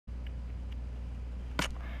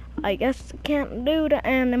I guess I can't do that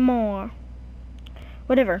anymore.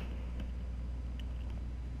 Whatever.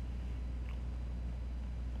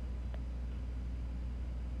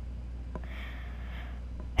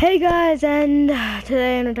 Hey guys, and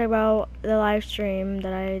today I'm gonna talk about the live stream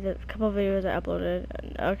that the couple of videos I uploaded.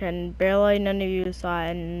 Okay, and barely none of you saw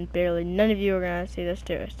it, and barely none of you are gonna see this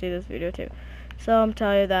video too. So I'm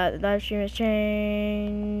telling you that the live stream has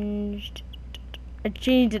changed. I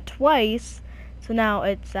changed it twice, so now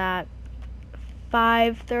it's at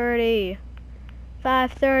 5:30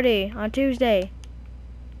 on Tuesday,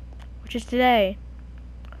 which is today.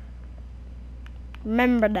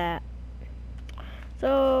 Remember that.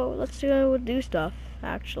 So let's go do stuff,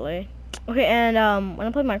 actually. Okay, and when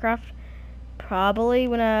I play Minecraft, probably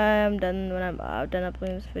when I'm done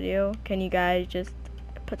uploading this video, can you guys just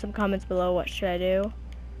put some comments below? What should I do?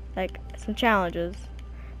 Like some challenges.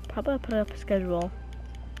 Probably put up a schedule.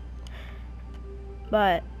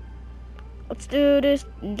 But let's do this.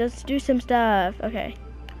 Just do some stuff. Okay.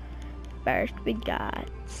 First we got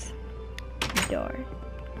the door,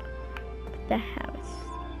 the house.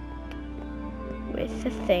 With a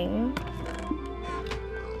thing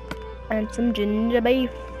and some ginger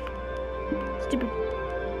beef. Stupid.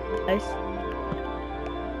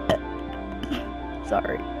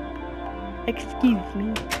 Sorry. Excuse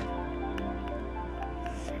me.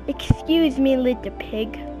 Excuse me, little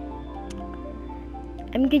pig.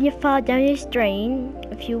 I'm gonna fall down this drain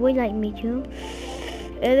if you would like me to.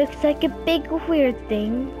 It looks like a big weird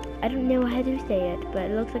thing. I don't know how to say it,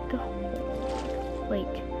 but it looks like a hole.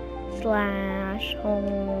 Wait. Slash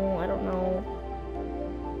hole, I don't know.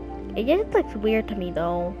 It just looks weird to me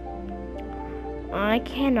though. I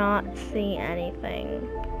cannot see anything.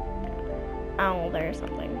 Oh, there's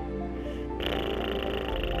something.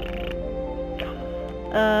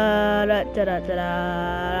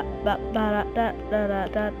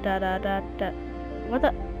 What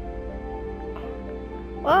the?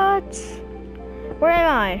 What? Where am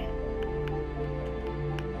I?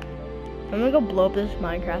 I'm gonna go blow up this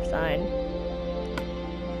Minecraft sign.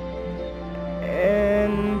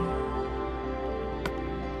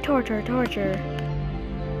 Torture.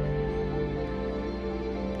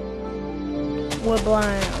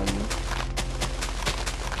 Woodblown.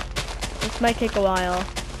 This might take a while.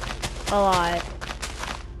 A lot.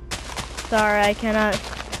 Sorry, I cannot.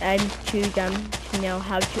 I'm too dumb to know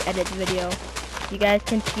how to edit the video. You guys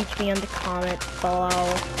can teach me in the comments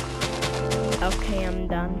below. Okay, I'm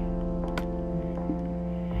done.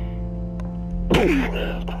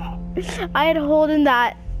 I had holding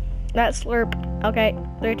that slurp. Okay,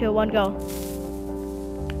 3, 2, 1, go.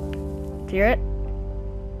 Hear it?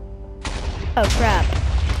 Oh crap!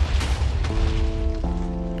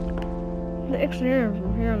 The Extraordinary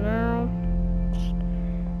from here now.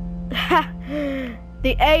 Ha!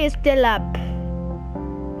 The A is still up.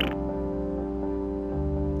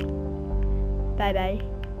 Bye bye.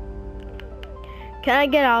 Can I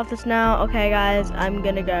get off this now? Okay, guys, I'm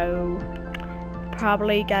gonna go.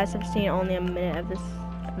 Probably you guys have seen only a minute of this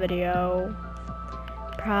video.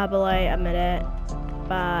 Probably a minute.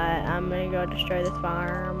 But I'm gonna go destroy this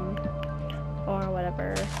farm. Or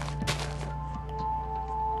whatever.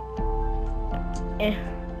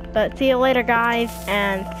 But see you later guys.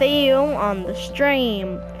 And see you on the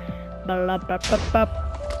stream. Blah, blah, blah, blah.